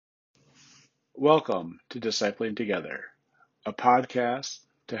Welcome to Discipling Together, a podcast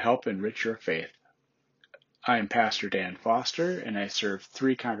to help enrich your faith. I am Pastor Dan Foster, and I serve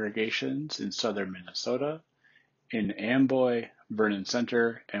 3 congregations in southern Minnesota, in Amboy, Vernon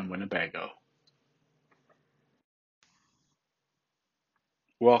Center, and Winnebago.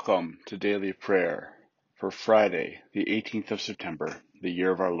 Welcome to Daily Prayer for Friday, the 18th of September, the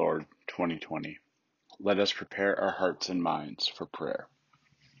year of our Lord, 2020. Let us prepare our hearts and minds for prayer.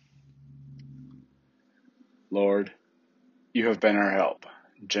 Lord, you have been our help,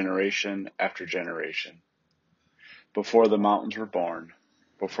 generation after generation. Before the mountains were born,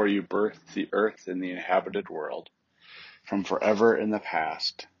 before you birthed the earth and the inhabited world, from forever in the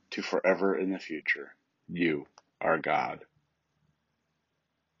past to forever in the future, you are God.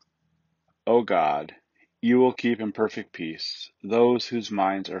 O God, you will keep in perfect peace those whose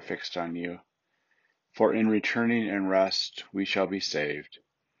minds are fixed on you. For in returning and rest we shall be saved.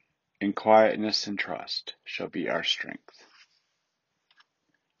 In quietness and trust shall be our strength.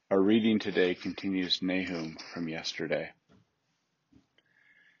 Our reading today continues Nahum from yesterday.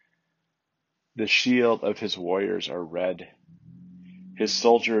 The shield of his warriors are red. His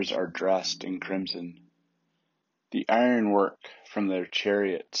soldiers are dressed in crimson. The ironwork from their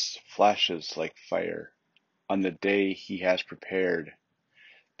chariots flashes like fire. On the day he has prepared,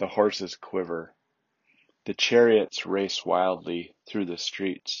 the horses quiver. The chariots race wildly through the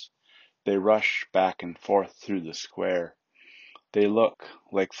streets. They rush back and forth through the square. They look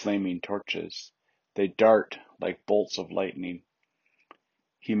like flaming torches. They dart like bolts of lightning.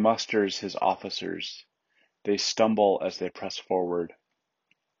 He musters his officers. They stumble as they press forward.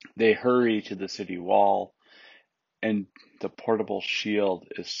 They hurry to the city wall, and the portable shield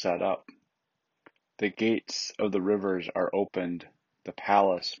is set up. The gates of the rivers are opened. The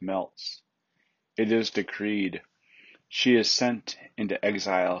palace melts. It is decreed. She is sent into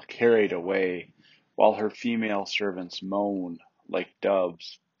exile, carried away, while her female servants moan like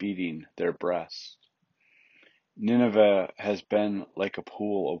doves beating their breasts. Nineveh has been like a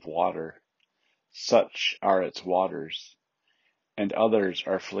pool of water. Such are its waters, and others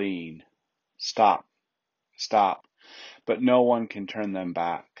are fleeing. Stop, stop, but no one can turn them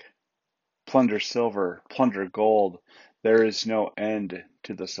back. Plunder silver, plunder gold. There is no end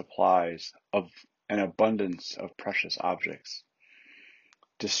to the supplies of an abundance of precious objects.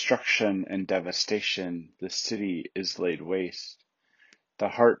 Destruction and devastation, the city is laid waste. The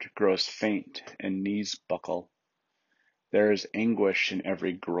heart grows faint and knees buckle. There is anguish in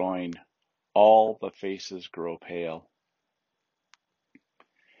every groin. All the faces grow pale.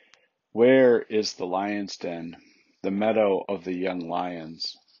 Where is the lion's den, the meadow of the young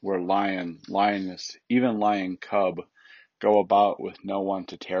lions, where lion, lioness, even lion cub go about with no one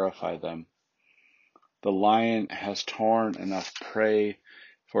to terrify them? The lion has torn enough prey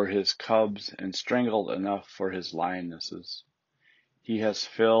for his cubs and strangled enough for his lionesses. He has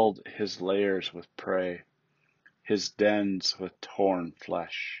filled his lairs with prey, his dens with torn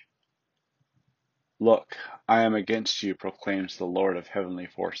flesh. Look, I am against you, proclaims the Lord of heavenly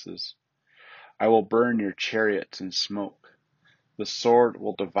forces. I will burn your chariots in smoke. The sword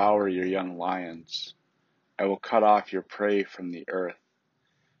will devour your young lions. I will cut off your prey from the earth.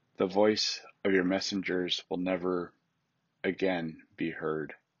 The voice of your messengers will never again be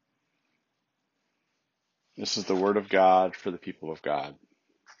heard. This is the word of God for the people of God.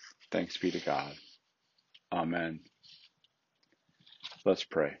 Thanks be to God. Amen. Let's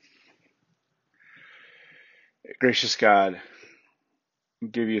pray. Gracious God, we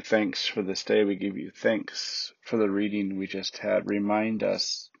give you thanks for this day. We give you thanks for the reading we just had. Remind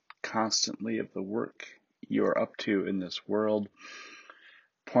us constantly of the work you are up to in this world.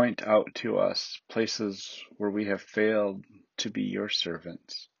 Point out to us places where we have failed to be your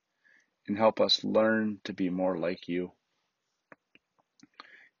servants, and help us learn to be more like you.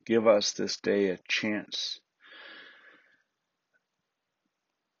 Give us this day a chance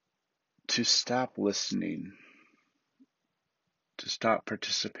to stop listening, to stop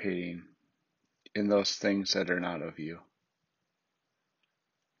participating in those things that are not of you.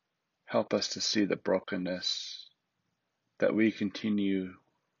 Help us to see the brokenness that we continue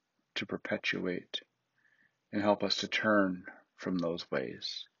to perpetuate, and help us to turn from those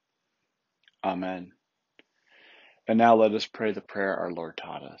ways. Amen. And now let us pray the prayer our Lord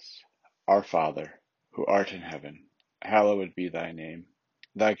taught us. Our Father, who art in heaven, hallowed be thy name.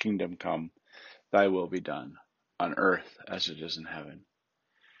 Thy kingdom come, thy will be done, on earth as it is in heaven.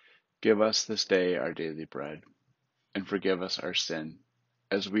 Give us this day our daily bread, and forgive us our sin,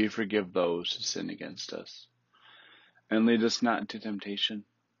 as we forgive those who sin against us. And lead us not into temptation,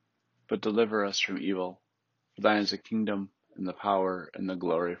 but deliver us from evil. For thine is the kingdom, and the power, and the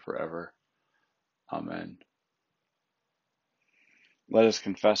glory forever. Amen. Let us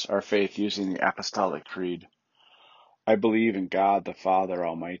confess our faith using the Apostolic Creed. I believe in God the Father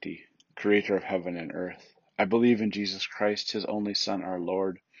Almighty, creator of heaven and earth. I believe in Jesus Christ, his only Son, our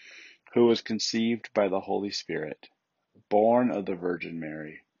Lord, who was conceived by the Holy Spirit, born of the Virgin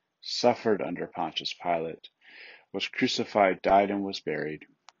Mary, suffered under Pontius Pilate, was crucified, died, and was buried.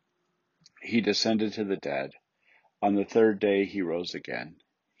 He descended to the dead. On the third day he rose again.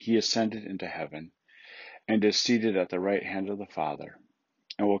 He ascended into heaven, and is seated at the right hand of the Father,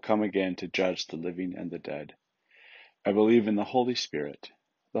 and will come again to judge the living and the dead. I believe in the Holy Spirit,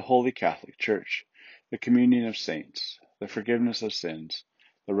 the Holy Catholic Church, the communion of saints, the forgiveness of sins,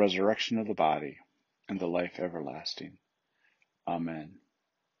 the resurrection of the body, and the life everlasting. Amen.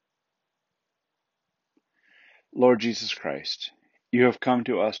 Lord Jesus Christ, you have come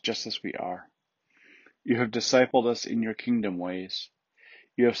to us just as we are. You have discipled us in your kingdom ways.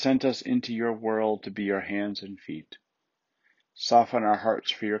 You have sent us into your world to be your hands and feet. Soften our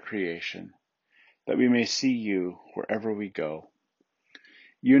hearts for your creation, that we may see you wherever we go.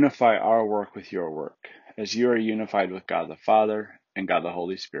 Unify our work with your work, as you are unified with God the Father and God the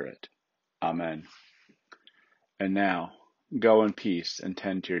Holy Spirit. Amen. And now, go in peace and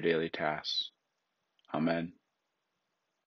tend to your daily tasks. Amen.